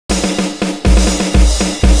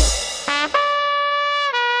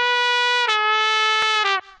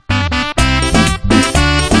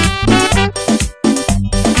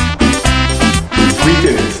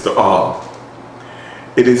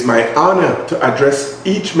my honor to address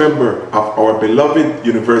each member of our beloved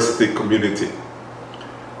university community,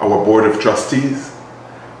 our Board of Trustees,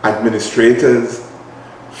 administrators,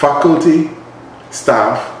 faculty,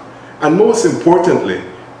 staff, and most importantly,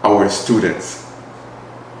 our students.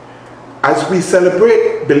 As we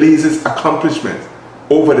celebrate Belize's accomplishment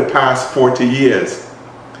over the past 40 years,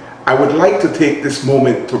 I would like to take this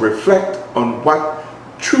moment to reflect on what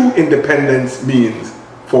true independence means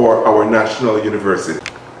for our national university.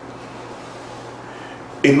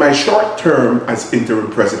 In my short term as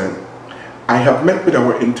interim president, I have met with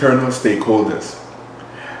our internal stakeholders.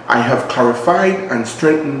 I have clarified and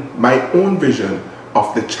strengthened my own vision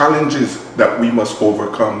of the challenges that we must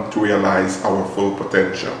overcome to realize our full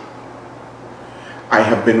potential. I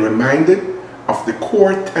have been reminded of the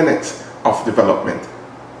core tenets of development: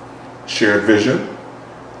 shared vision,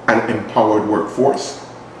 an empowered workforce,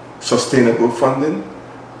 sustainable funding,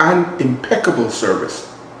 and impeccable service.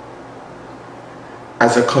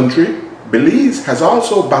 As a country, Belize has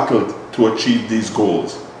also battled to achieve these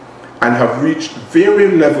goals and have reached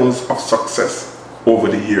varying levels of success over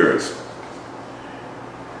the years.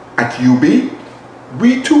 At UB,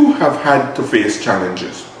 we too have had to face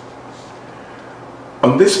challenges.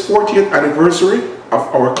 On this 40th anniversary of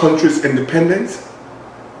our country's independence,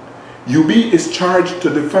 UB is charged to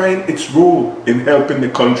define its role in helping the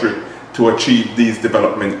country to achieve these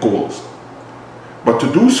development goals. But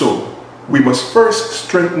to do so, we must first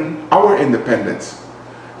strengthen our independence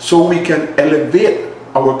so we can elevate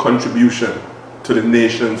our contribution to the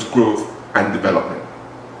nation's growth and development.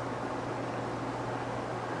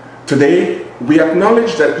 Today, we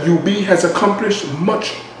acknowledge that UB has accomplished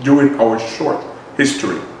much during our short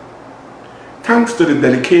history, thanks to the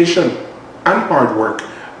dedication and hard work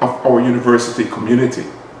of our university community.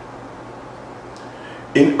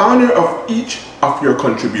 In honor of each of your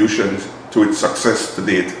contributions to its success to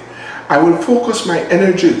date, I will focus my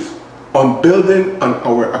energies on building on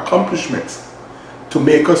our accomplishments to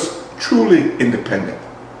make us truly independent.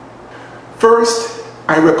 First,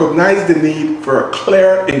 I recognize the need for a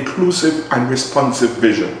clear, inclusive, and responsive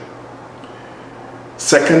vision.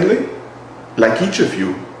 Secondly, like each of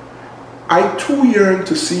you, I too yearn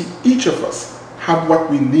to see each of us have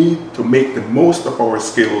what we need to make the most of our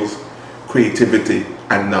skills, creativity,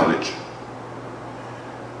 and knowledge.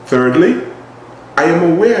 Thirdly, I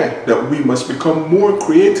am aware that we must become more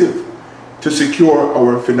creative to secure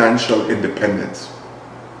our financial independence.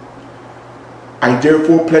 I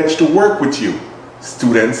therefore pledge to work with you,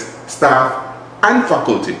 students, staff, and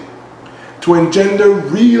faculty, to engender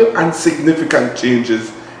real and significant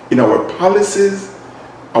changes in our policies,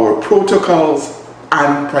 our protocols,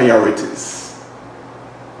 and priorities.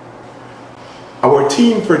 Our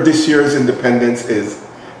theme for this year's independence is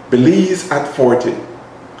Belize at 40,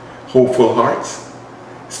 hopeful hearts,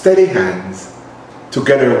 steady hands,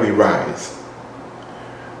 together we rise.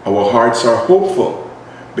 Our hearts are hopeful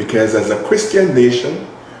because as a Christian nation,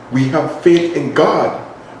 we have faith in God,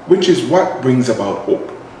 which is what brings about hope.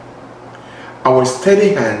 Our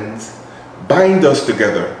steady hands bind us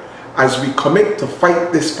together as we commit to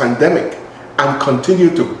fight this pandemic and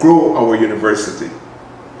continue to grow our university.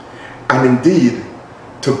 And indeed,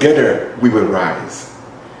 together we will rise.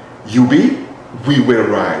 UB, we will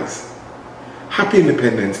rise. Happy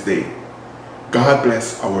Independence Day. God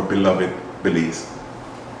bless our beloved Belize.